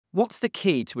What's the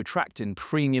key to attracting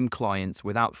premium clients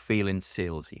without feeling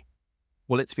salesy?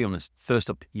 Well, let's be honest. First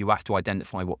up, you have to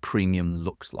identify what premium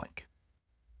looks like.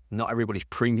 Not everybody's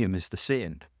premium is the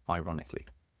same, ironically.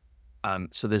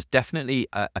 So there's definitely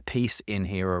a piece in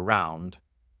here around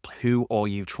who are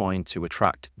you trying to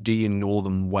attract? Do you know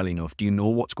them well enough? Do you know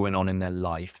what's going on in their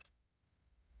life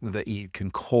that you can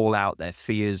call out their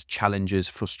fears, challenges,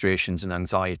 frustrations, and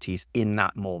anxieties in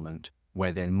that moment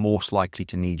where they're most likely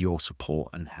to need your support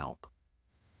and help?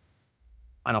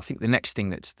 And I think the next thing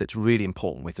that's really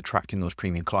important with attracting those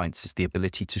premium clients is the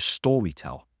ability to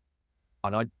storytell.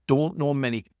 And I don't know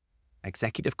many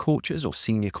executive coaches or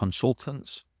senior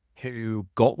consultants who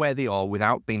got where they are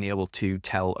without being able to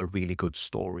tell a really good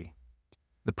story.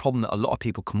 The problem that a lot of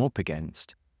people come up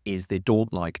against is they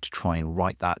don't like to try and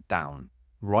write that down.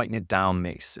 Writing it down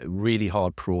makes a really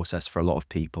hard process for a lot of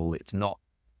people. It's not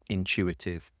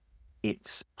intuitive.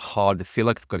 It's hard. They feel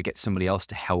like they've got to get somebody else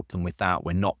to help them with that.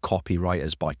 We're not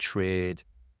copywriters by trade.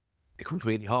 It becomes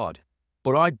really hard.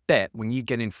 But I bet when you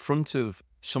get in front of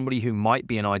somebody who might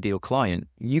be an ideal client,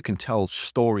 you can tell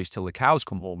stories till the cows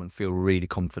come home and feel really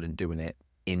confident doing it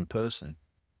in person.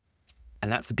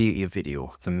 And that's the beauty of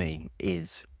video for me,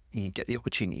 is you get the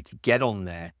opportunity to get on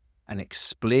there and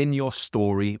explain your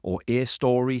story or a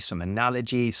story, some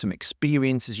analogies, some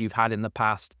experiences you've had in the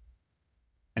past,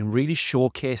 and really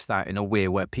showcase that in a way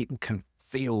where people can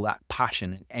feel that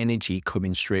passion and energy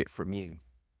coming straight from you.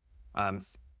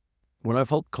 When I've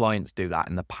helped clients do that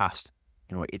in the past,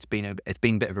 it's been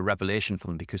a bit of a revelation for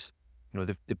them because,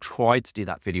 they've tried to do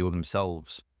that video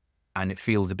themselves and it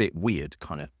feels a bit weird,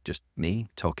 kind of just me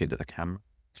talking to the camera.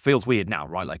 It feels weird now,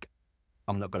 right? Like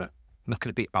I'm not gonna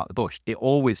beat about the bush. It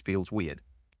always feels weird,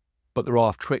 but there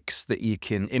are tricks that you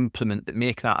can implement that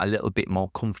make that a little bit more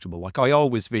comfortable. Like I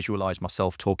always visualize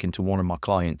myself talking to one of my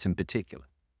clients in particular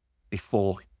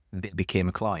before they became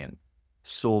a client,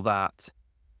 so that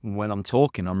when I'm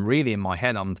talking, I'm really in my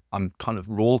head, I'm kind of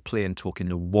role playing talking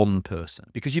to one person,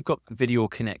 because you've got video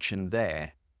connection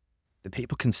there. The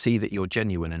people can see that you're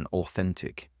genuine and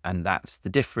authentic. And that's the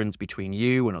difference between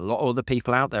you and a lot of other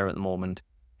people out there at the moment,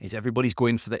 is everybody's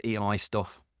going for the AI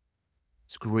stuff.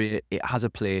 It's great. It has a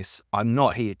place. I'm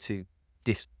not here to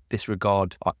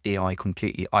disregard AI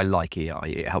completely. I like AI.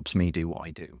 It helps me do what I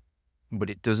do,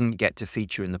 but it doesn't get to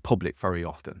feature in the public very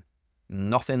often.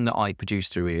 Nothing that I produce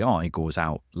through AI goes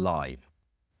out live.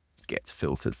 It gets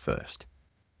filtered first.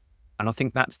 And I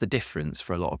think that's the difference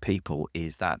for a lot of people,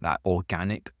 is that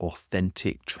organic,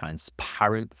 authentic,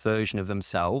 transparent version of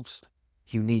themselves.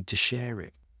 You need to share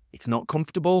it. It's not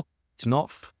comfortable. It's not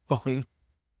fun,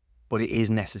 but it is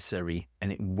necessary,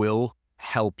 and it will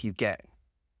help you get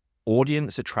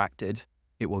audience attracted.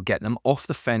 It will get them off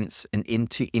the fence and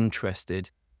into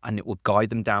interested, and it will guide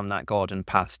them down that garden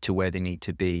path to where they need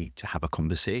to be to have a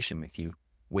conversation with you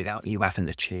without you having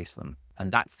to chase them.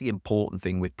 And that's the important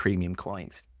thing with premium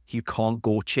clients. You can't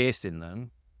go chasing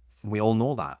them. We all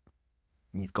know that.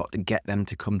 You've got to get them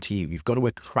to come to you. You've got to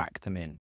attract them in.